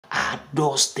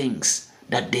those things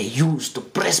that they use to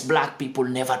press black people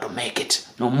never to make it?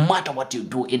 No matter what you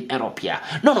do in Europe here,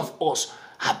 none of us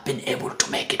have been able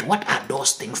to make it. What are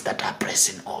those things that are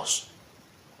pressing us?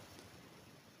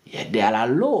 Yet there are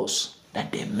laws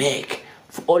that they make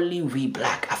for only we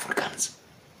black Africans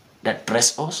that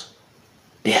press us.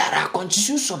 There are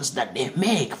constitutions that they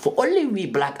make for only we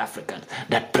black Africans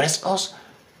that press us.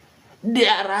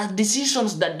 There are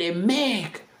decisions that they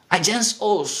make against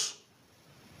us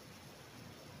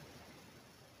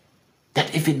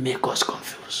that even make us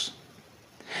confused.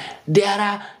 There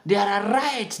are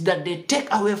rights that they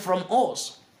take away from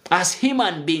us as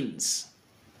human beings.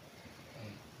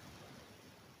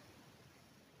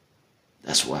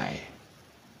 That's why.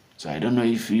 So I don't know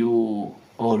if you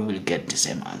all will get the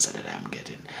same answer that I'm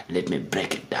getting. Let me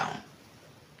break it down.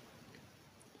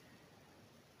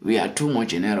 We are too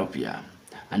much in Europe here,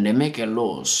 and they make a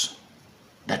laws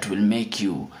that will make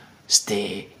you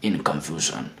stay in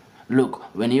confusion. Look,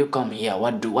 when you come here,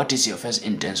 what is your first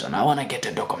intention? I want to get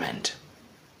a document.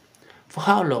 For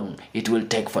how long it will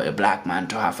take for a black man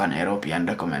to have an European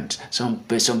document? Some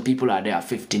people are there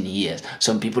 15 years.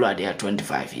 Some people are there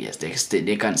 25 years.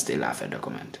 They can still have a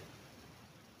document.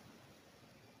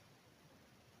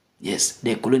 Yes,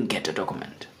 they couldn't get a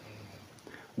document.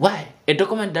 Why? A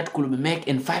document that could be made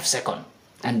in 5 seconds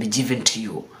and be given to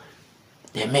you.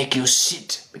 They make you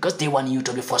sit because they want you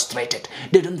to be frustrated.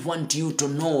 They don't want you to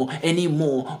know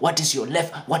anymore what is your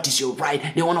left, what is your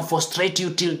right. They want to frustrate you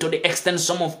till to the extent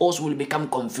some of us will become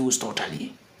confused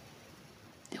totally.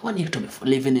 They want you to be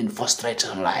living in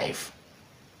frustration life.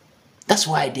 That's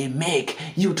why they make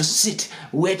you to sit,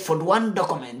 wait for one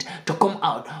document to come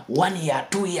out 1 year,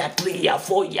 2 year, 3 year,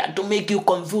 4 year to make you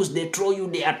confused. They throw you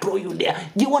there, throw you there.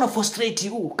 They want to frustrate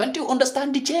you. Can't you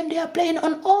understand the game they are playing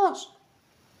on us?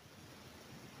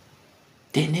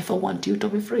 They never want you to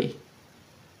be free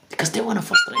because they want to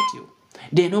frustrate you.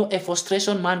 They know a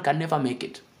frustration man can never make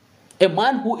it. A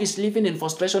man who is living in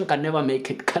frustration can never make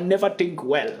it, can never think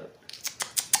well.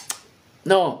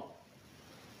 No.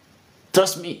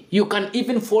 Trust me, you can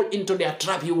even fall into their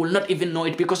trap. You will not even know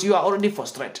it because you are already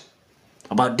frustrated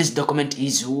about this document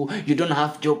issue. You don't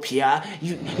have job here.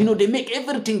 You know, they make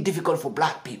everything difficult for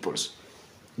black peoples.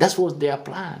 That's what their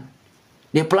plan.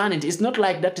 They plan it. It's not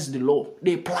like that is the law.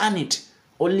 They plan it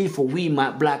only for we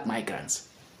black migrants.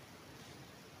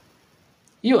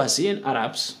 You are seeing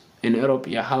Arabs in Europe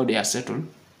here, how they are settled.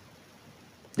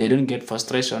 They don't get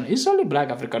frustration. It's only black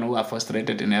Africans who are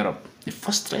frustrated in Europe.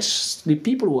 The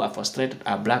people who are frustrated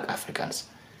are black Africans.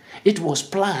 It was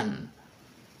planned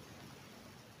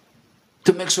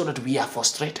to make sure that we are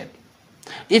frustrated.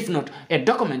 If not, a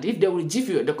document, if they will give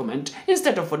you a document,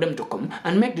 instead of for them to come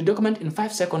and make the document in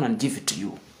 5 seconds and give it to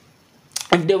you.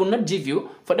 If they will not give you,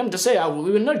 for them to say,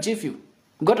 we will not give you.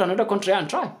 Go to another country and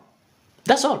try.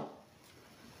 That's all.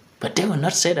 But they will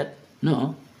not say that.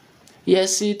 No.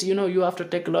 Yes, you have to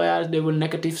take lawyers. They will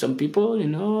negative some people,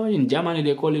 In Germany,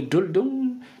 they call it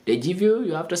Duldung. They give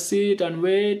you have to sit and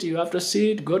wait. You have to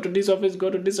sit, go to this office, go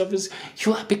to this office.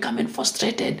 You are becoming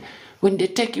frustrated. When they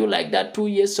take you like that 2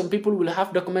 years, some people will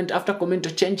have document after coming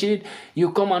to change it.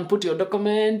 You come and put your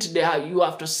document. You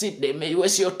have to sit. They may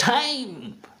waste your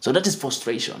time. So that is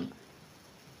frustration.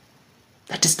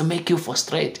 That is to make you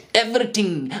frustrate.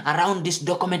 Everything around this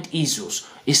document issues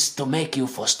is to make you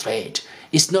frustrate.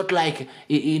 It's not like,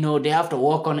 they have to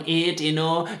work on it,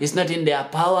 It's not in their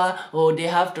power, or they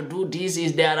have to do this.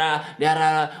 There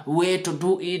are way to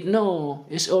do it. No,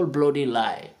 it's all bloody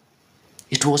lie.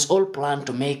 It was all planned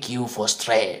to make you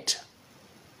frustrate.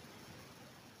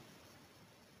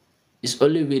 It's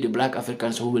only we, the black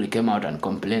Africans, who will come out and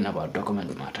complain about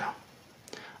document matter.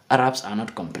 Arabs are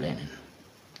not complaining.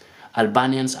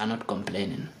 Albanians are not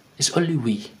complaining. It's only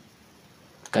we.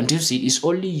 Can't you see? It's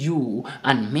only you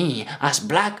and me as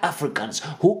black Africans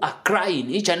who are crying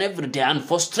each and every day and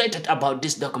frustrated about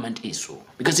this document issue.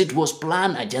 Because it was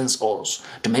planned against us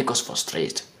to make us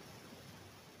frustrated.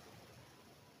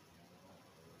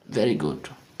 Very good.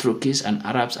 Turkish and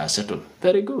Arabs are settled.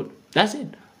 Very good. That's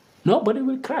it. Nobody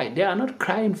will cry. They are not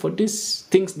crying for these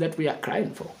things that we are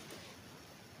crying for.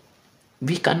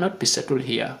 We cannot be settled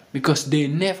here because they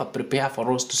never prepare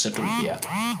for us to settle here.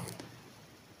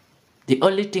 The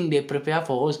only thing they prepare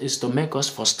for us is to make us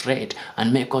frustrated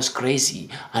and make us crazy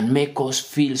and make us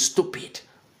feel stupid.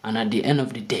 And at the end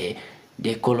of the day,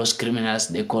 they call us criminals,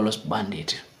 they call us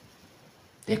bandits.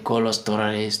 They call us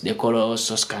terrorists, they call us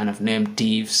those kind of name,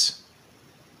 thieves.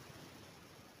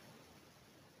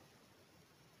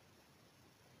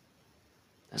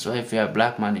 That's why if you're a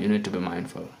black man, you need to be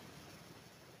mindful.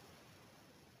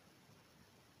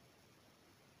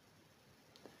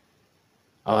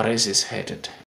 Our race is hated.